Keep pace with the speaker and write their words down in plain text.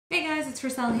Hey guys, it's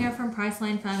Rusaal here from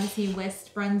Priceline Pharmacy,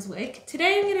 West Brunswick.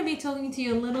 Today I'm going to be talking to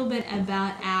you a little bit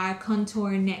about our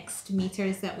Contour Next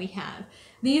meters that we have.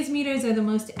 These meters are the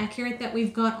most accurate that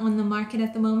we've got on the market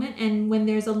at the moment, and when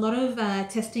there's a lot of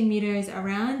testing meters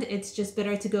around, it's just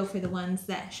better to go for the ones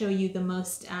that show you the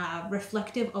most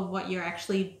reflective of what your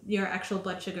actual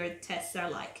blood sugar tests are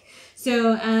like.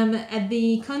 So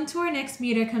the Contour Next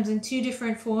meter comes in two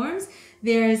different forms.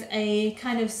 There's a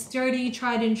kind of sturdy,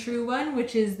 tried and true one,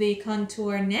 which is the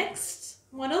Contour Next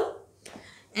model.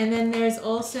 And then there's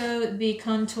also the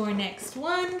Contour Next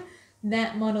one.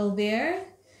 That model there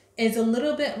is a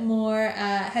little bit more,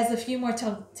 has a few more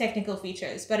technical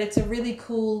features, but it's a really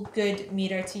cool, good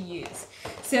meter to use.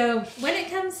 So when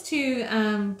it comes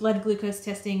to blood glucose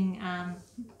testing,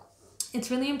 it's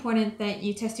really important that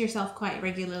you test yourself quite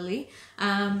regularly.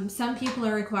 Some people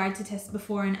are required to test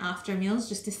before and after meals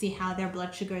just to see how their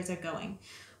blood sugars are going.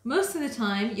 Most of the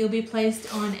time, you'll be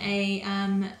placed on a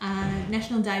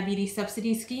National Diabetes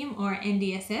Subsidy Scheme, or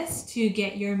NDSS, to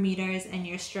get your meters and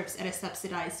your strips at a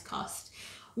subsidized cost.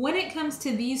 When it comes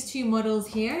to these two models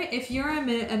here, if you're a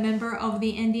member of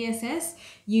the NDSS,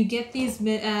 you get these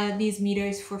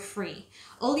meters for free.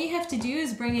 All you have to do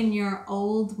is bring in your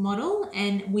old model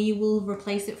and we will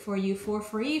replace it for you for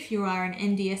free if you are an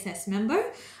NDSS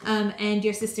member, and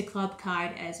your Sister Club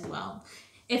card as well.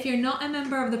 If you're not a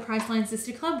member of the Priceline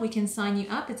Sister Club, we can sign you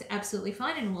up. It's absolutely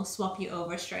fine and we'll swap you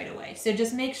over straight away. So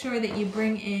just make sure that you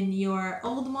bring in your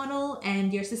old model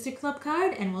and your Sister Club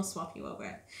card and we'll swap you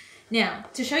over. Now,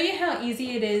 to show you how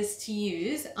easy it is to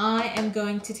use, I am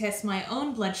going to test my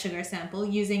own blood sugar sample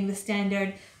using the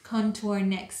standard Contour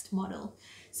Next model.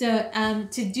 So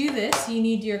to do this, you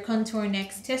need your Contour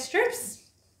Next test strips.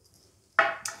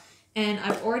 And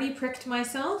I've already pricked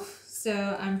myself,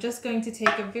 so I'm just going to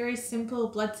take a very simple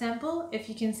blood sample. If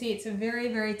you can see, it's a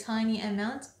very, very tiny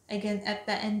amount, again, at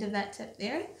the end of that tip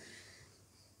there.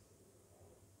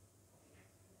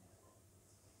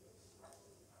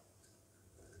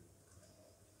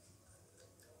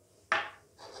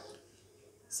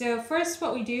 So first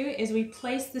what we do is we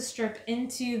place the strip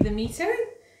into the meter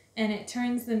and it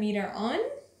turns the meter on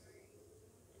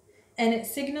and it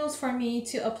signals for me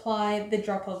to apply the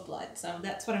drop of blood. So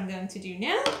that's what I'm going to do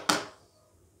now.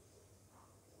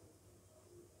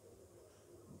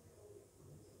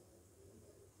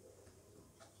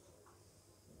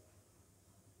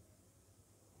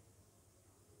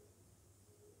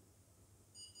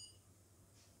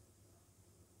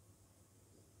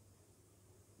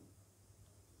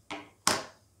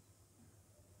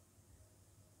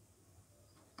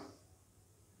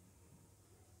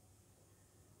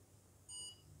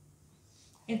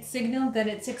 It's signaled that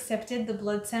it's accepted the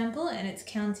blood sample and it's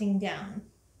counting down.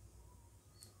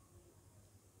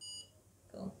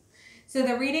 Cool. So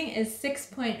the reading is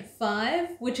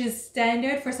 6.5, which is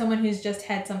standard for someone who's just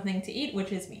had something to eat,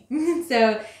 which is me.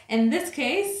 So in this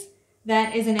case,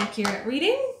 that is an accurate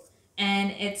reading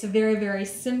and it's a very, very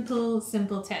simple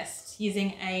test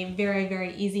using a very,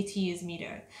 very easy to use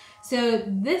meter. So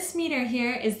this meter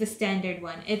here is the standard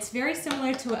one. It's very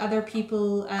similar to other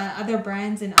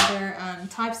brands and other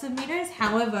types of meters.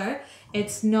 However,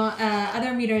 it's not,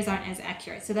 other meters aren't as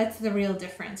accurate. So that's the real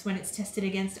difference. When it's tested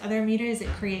against other meters, it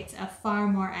creates a far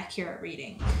more accurate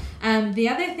reading. The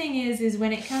other thing is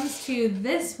when it comes to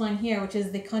this one here, which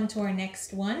is the Contour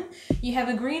Next one, you have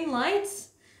a green light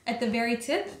at the very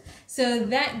tip. So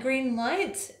that green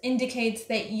light indicates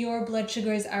that your blood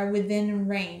sugars are within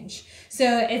range.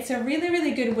 So it's a really,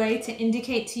 really good way to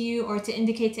indicate to you or to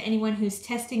indicate to anyone who's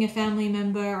testing a family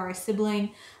member or a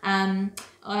sibling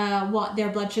what their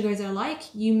blood sugars are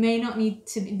like. You may not need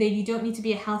to, you don't need to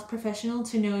be a health professional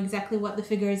to know exactly what the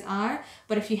figures are,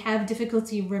 but if you have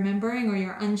difficulty remembering or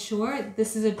you're unsure,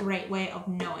 this is a great way of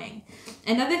knowing.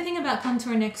 Another thing about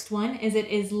Contour Next one is it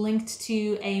is linked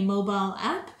to a mobile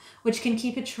app which can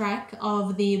keep a track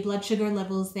of the blood sugar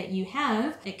levels that you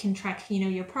have. It can track,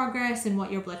 your progress and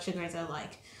what your blood sugars are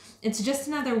like. It's just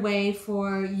another way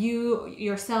for you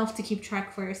yourself to keep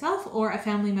track for yourself or a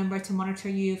family member to monitor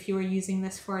you if you are using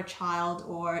this for a child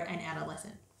or an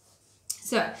adolescent.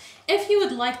 So if you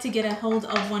would like to get a hold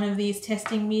of one of these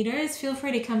testing meters, feel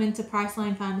free to come into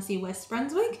Priceline Pharmacy, West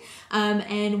Brunswick,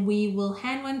 and we will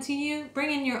hand one to you.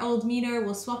 Bring in your old meter,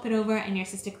 we'll swap it over, and your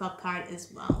Sister Club card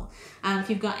as well. If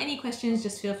you've got any questions,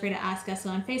 just feel free to ask us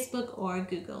on Facebook or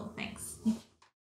Google. Thanks.